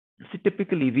See,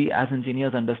 typically we as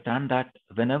engineers understand that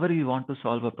whenever we want to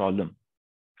solve a problem,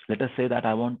 let us say that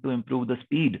I want to improve the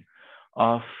speed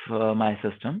of my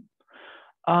system,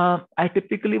 I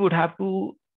typically would have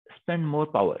to spend more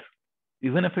power.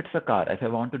 Even if it's a car, if I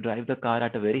want to drive the car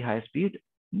at a very high speed,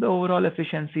 the overall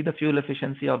efficiency, the fuel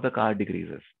efficiency of the car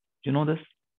decreases. Do you know this?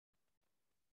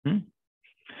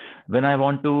 When I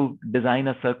want to design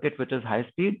a circuit which is high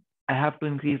speed, I have to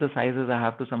increase the sizes. I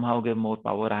have to somehow give more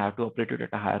power. I have to operate it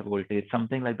at a higher voltage.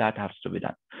 Something like that has to be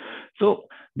done. So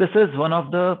this is one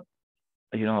of the,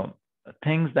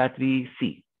 things that we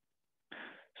see.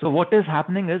 So what is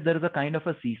happening is there is a kind of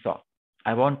a seesaw.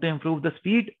 I want to improve the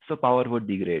speed, so power would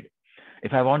degrade.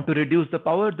 If I want to reduce the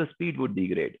power, the speed would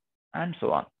degrade, and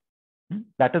so on.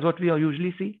 That is what we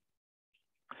usually see.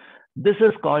 This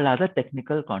is called as a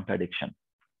technical contradiction.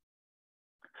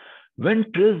 When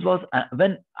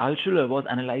Altshuler was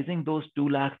analyzing those 2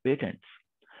 lakh patents,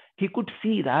 he could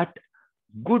see that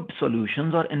good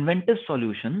solutions or inventive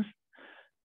solutions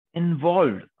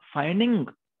involved finding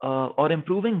or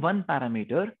improving one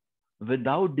parameter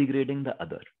without degrading the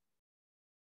other.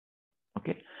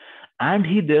 Okay. And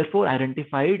he therefore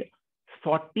identified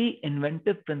 40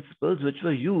 inventive principles which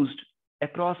were used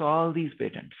across all these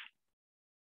patents.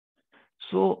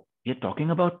 So you're talking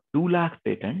about 2 lakh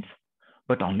patents,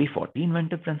 but only 40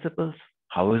 inventive principles.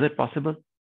 How is it possible?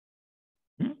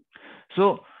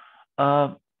 So,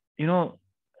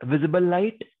 visible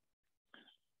light,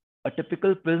 a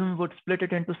typical prism would split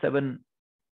it into seven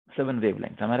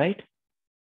wavelengths. Am I right?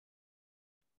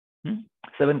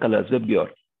 7 colors, Vibgyor.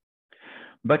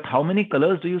 But how many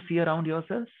colors do you see around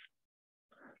yourselves?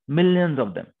 Millions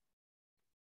of them.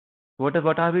 What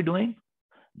are we doing?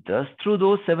 Just through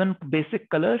those 7 basic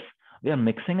colors, we are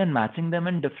mixing and matching them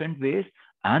in different ways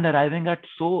and arriving at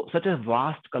such a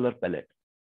vast color palette.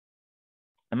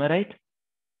 Am I right?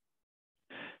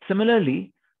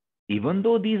 Similarly, even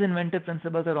though these inventive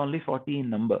principles are only 40 in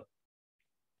number,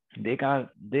 they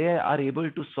are able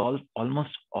to solve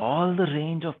almost all the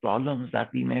range of problems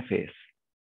that we may face.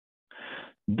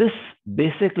 This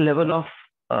basic level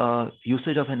of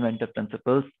usage of inventive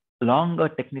principles along a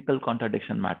technical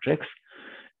contradiction matrix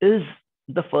is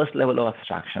the first level of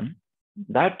abstraction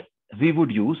that we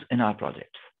would use in our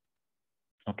projects.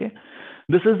 Okay,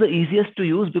 this is the easiest to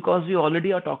use because we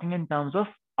already are talking in terms of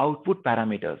output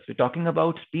parameters. We're talking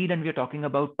about speed and we're talking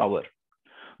about power.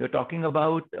 We're talking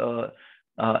about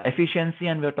efficiency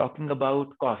and we're talking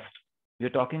about cost. We're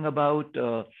talking about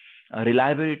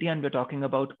reliability and we're talking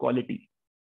about quality.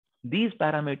 These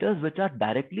parameters which are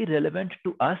directly relevant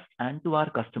to us and to our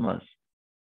customers.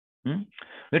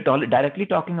 We're directly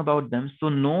talking about them, so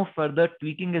no further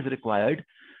tweaking is required.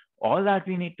 All that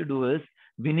we need to do is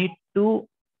so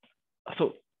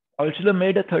Altshuler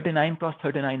made a 39 cross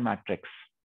 39 matrix.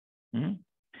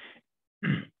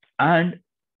 And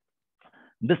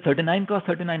this 39 cross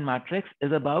 39 matrix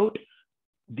is about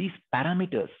these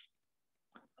parameters,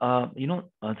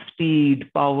 speed,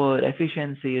 power,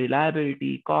 efficiency,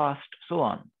 reliability, cost, so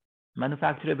on,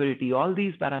 manufacturability, all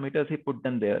these parameters, he put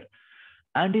them there.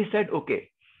 And he said, okay,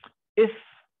 if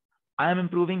I am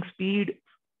improving speed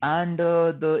and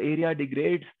the area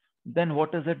degrades, then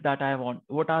what is it that I want?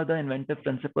 What are the inventive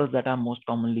principles that are most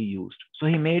commonly used? So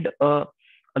he made a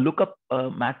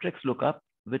matrix lookup,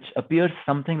 which appears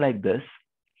something like this.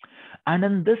 And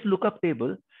in this lookup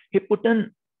table, he put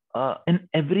in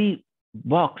every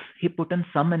box, he put in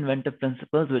some inventive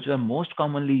principles which were most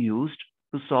commonly used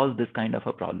to solve this kind of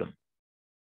a problem.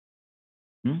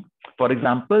 For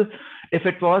example, if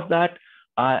it was that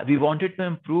we wanted to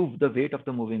improve the weight of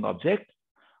the moving object,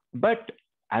 but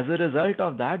as a result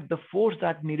of that, the force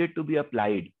that needed to be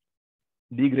applied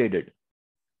degraded,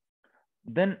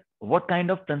 then what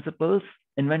kind of principles,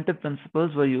 inventive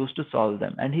principles, were used to solve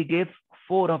them? And he gave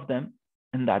 4 of them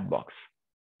in that box.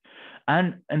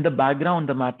 And in the background,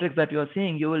 the matrix that you are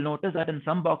seeing, you will notice that in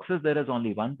some boxes there is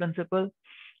only 1 principle,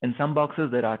 in some boxes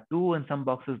there are 2, in some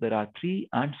boxes there are 3,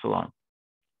 and so on.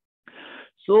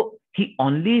 So he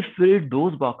only filled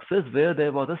those boxes where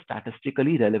there was a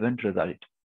statistically relevant result.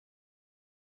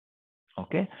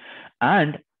 Okay.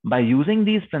 And by using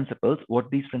these principles,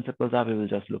 what these principles are, we will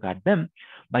just look at them.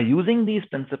 By using these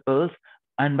principles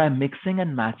and by mixing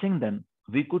and matching them,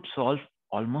 we could solve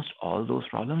almost all those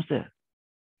problems there.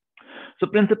 So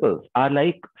principles are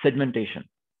like segmentation.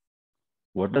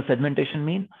 What does segmentation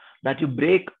mean? That you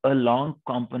break a long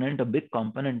component, a big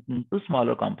component, into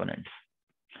smaller components.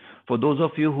 For those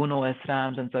of you who know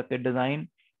SRAMs and circuit design,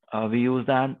 we use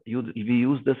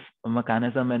this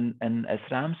mechanism in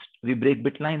SRAMs. We break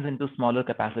bit lines into smaller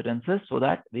capacitances so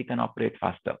that we can operate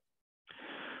faster.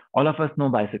 All of us know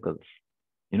bicycles.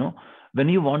 When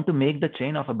you want to make the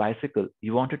chain of a bicycle,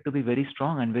 you want it to be very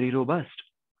strong and very robust.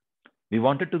 We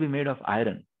want it to be made of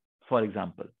iron, for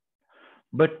example.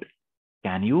 But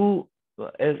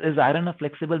is iron a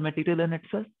flexible material in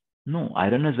itself? No,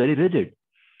 iron is very rigid.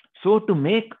 So to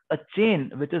make a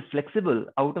chain which is flexible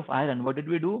out of iron, what did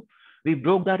we do? We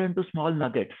broke that into small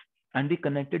nuggets and we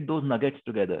connected those nuggets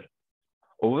together.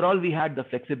 Overall, we had the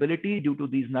flexibility due to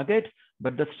these nuggets,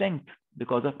 but the strength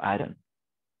because of iron.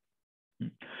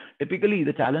 Typically,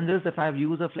 the challenge is if I have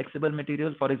used a flexible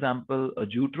material, for example, a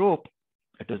jute rope,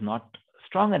 it is not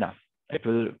strong enough. It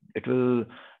will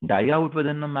die out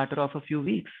within a matter of a few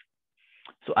weeks.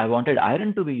 So I wanted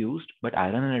iron to be used, but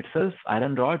iron in itself,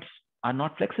 iron rods are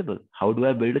not flexible. How do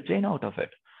I build a chain out of it?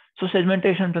 So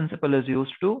segmentation principle is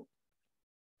used to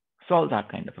solve that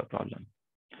kind of a problem.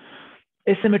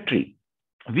 Asymmetry.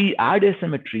 We add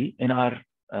asymmetry in our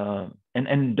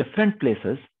in different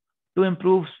places to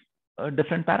improve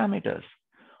different parameters.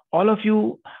 All of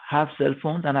you have cell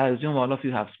phones, and I assume all of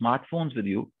you have smartphones with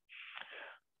you.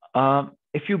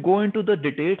 If you go into the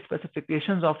detailed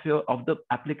specifications of the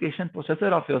application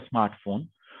processor of your smartphone,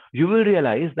 you will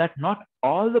realize that not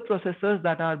all the processors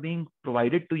that are being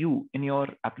provided to you in your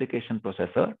application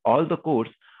processor, all the cores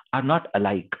are not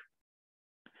alike.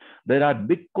 There are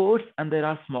big cores and there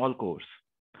are small cores.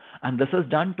 And this is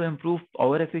done to improve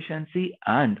power efficiency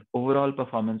and overall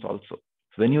performance also.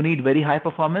 So when you need very high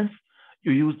performance,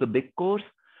 you use the big cores.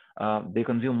 They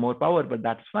consume more power, but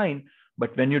that's fine.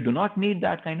 But when you do not need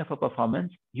that kind of a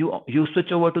performance, you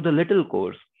switch over to the little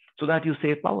cores so that you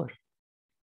save power.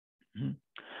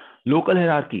 Local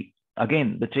hierarchy,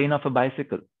 again, the chain of a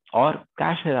bicycle, or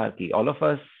cache hierarchy. All of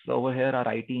us over here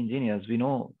are IT engineers. We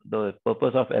know the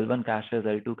purpose of L1 caches,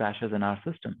 L2 caches in our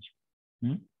systems.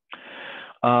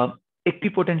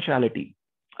 Equipotentiality.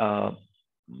 Do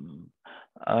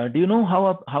you know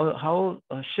how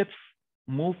ships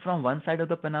move from one side of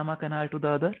the Panama Canal to the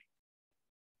other?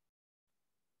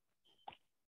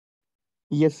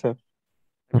 Yes, sir.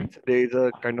 There is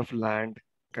a kind of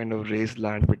raised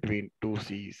land between two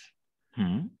seas.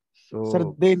 So,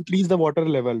 sir, they increase the water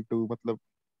level to, matlab.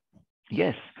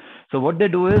 Yes. So what they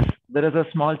do is there is a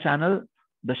small channel.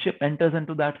 The ship enters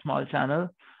into that small channel,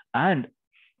 and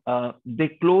they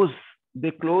close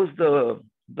the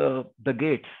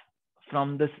gates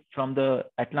from the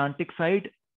Atlantic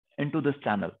side into this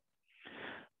channel.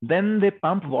 Then they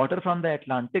pump water from the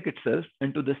Atlantic itself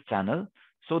into this channel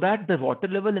so that the water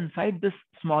level inside this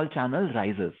small channel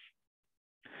rises.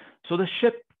 So the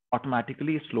ship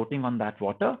automatically is floating on that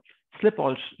water. Ship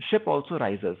also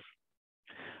rises.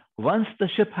 Once the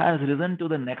ship has risen to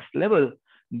the next level,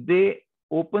 they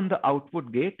open the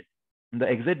output gate, the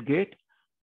exit gate,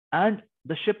 and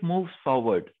the ship moves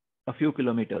forward a few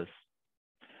kilometers.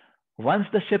 Once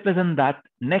the ship is in that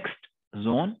next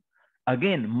zone,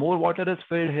 again, more water is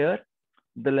filled here.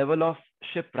 The level of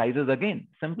ship rises again,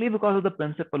 simply because of the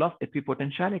principle of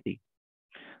equipotentiality.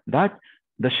 That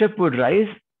the ship would rise,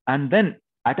 and then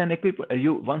at an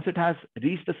once it has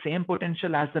reached the same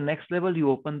potential as the next level,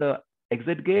 you open the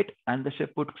exit gate, and the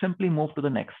ship would simply move to the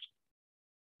next.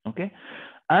 Okay,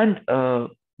 and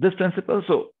this principle.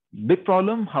 So big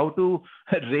problem: how to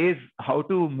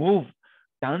move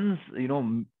tons.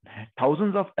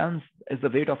 Thousands of tons is the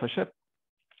weight of a ship.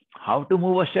 How to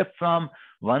move a ship from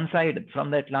one side, from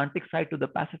the Atlantic side to the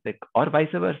Pacific, or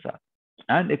vice versa.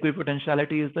 And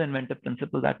equipotentiality is the inventive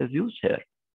principle that is used here.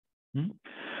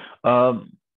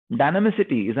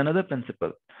 Dynamicity is another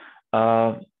principle.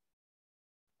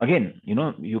 Again,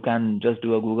 you can just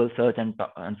do a Google search and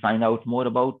find out more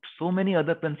about so many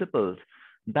other principles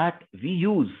that we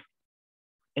use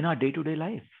in our day-to-day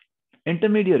life.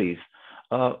 Intermediaries.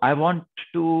 I want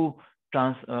to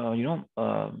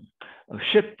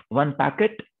ship one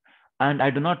packet, and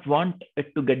I do not want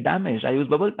it to get damaged. I use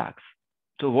bubble packs.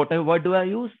 So what do I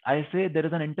use? I say there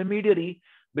is an intermediary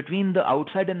between the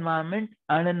outside environment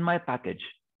and in my package.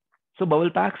 So bubble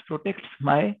packs protects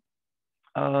my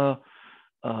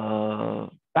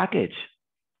package.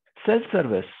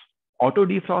 Self-service, auto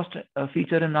defrost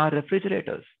feature in our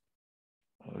refrigerators.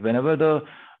 Whenever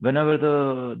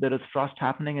there is frost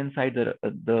happening inside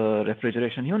the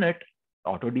refrigeration unit,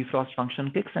 auto defrost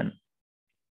function kicks in.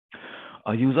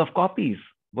 Use of copies,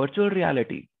 virtual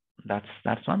reality.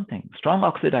 That's one thing. Strong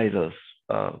oxidizers.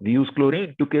 We use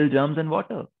chlorine to kill germs in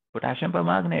water. Potassium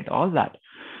permanganate, all that.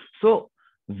 So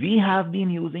we have been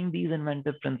using these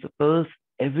inventive principles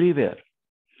everywhere.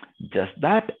 Just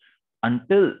that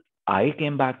until I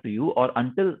came back to you, or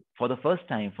until for the first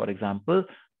time, for example,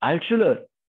 Altshuler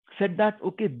said that,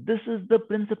 okay, this is the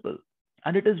principle,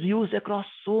 and it is used across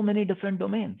so many different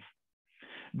domains.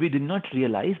 we did not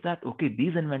realize that, okay,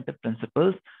 these inventive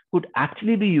principles could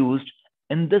actually be used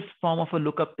in this form of a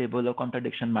lookup table or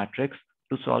contradiction matrix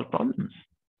to solve problems.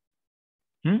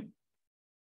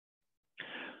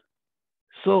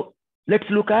 So let's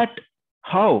look at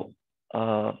how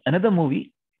another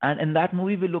movie, and in that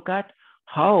movie we look at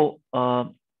how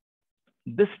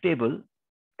this table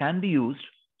can be used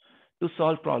to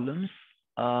solve problems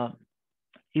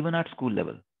even at school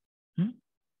level.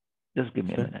 Just give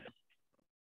me a minute.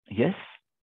 Yes.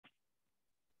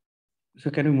 So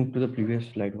can we move to the previous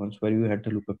slide once where you had the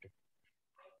lookup table?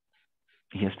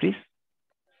 Yes, please.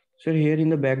 So here in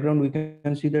the background we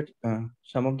can see that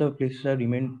some of the places are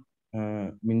remain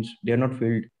means they are not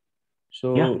filled.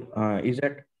 So is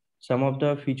that some of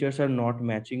the features are not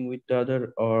matching with the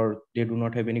other, or they do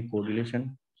not have any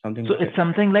correlation? Something So like it's that?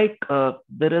 something like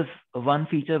there is one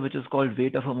feature which is called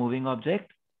weight of a moving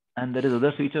object, and there is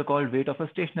other feature called weight of a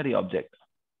stationary object.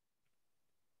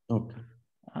 Okay.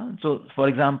 So for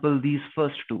example, these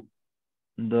first two,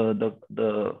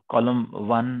 the column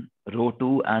 1, row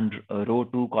 2, and row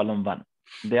 2, column 1,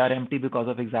 they are empty because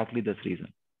of exactly this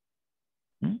reason.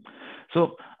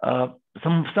 So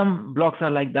some blocks are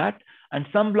like that, and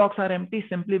some blocks are empty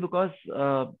simply because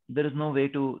there is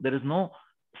no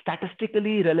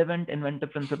statistically relevant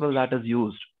inventive principle that is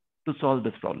used to solve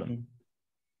this problem.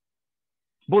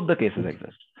 Both the cases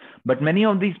exist, but many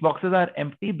of these boxes are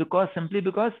empty simply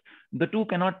because the two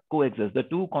cannot coexist. The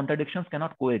two contradictions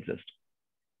cannot coexist.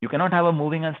 You cannot have a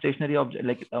moving and stationary object,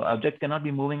 like object cannot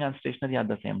be moving and stationary at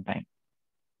the same time.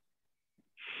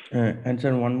 And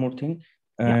sir, one more thing.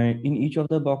 In each of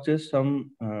the boxes,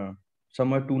 some are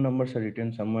 2 numbers are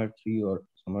written, some are 3, or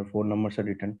some are 4 numbers are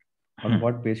written. On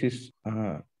what basis?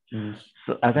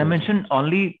 So as I mentioned,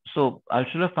 I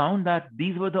should have found that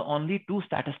these were the only 2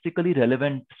 statistically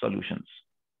relevant solutions.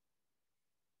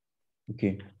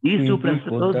 Okay. These 2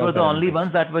 principles were the only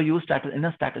ones that were used in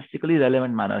a statistically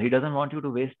relevant manner. He doesn't want you to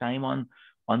waste time on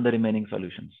the remaining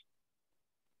solutions.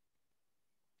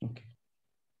 Okay.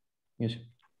 Yes.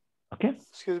 Okay.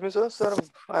 Excuse me, sir. Sir,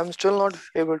 I'm still not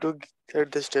able to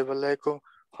get this table. Like,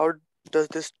 how does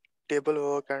this table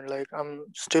work? And like, I'm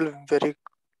still very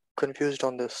confused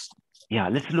on this. Yeah,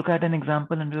 let's look at an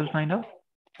example and we will find out.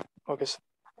 Okay, sir.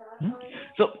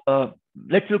 So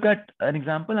let's look at an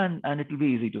example and it will be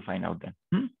easy to find out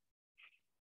then.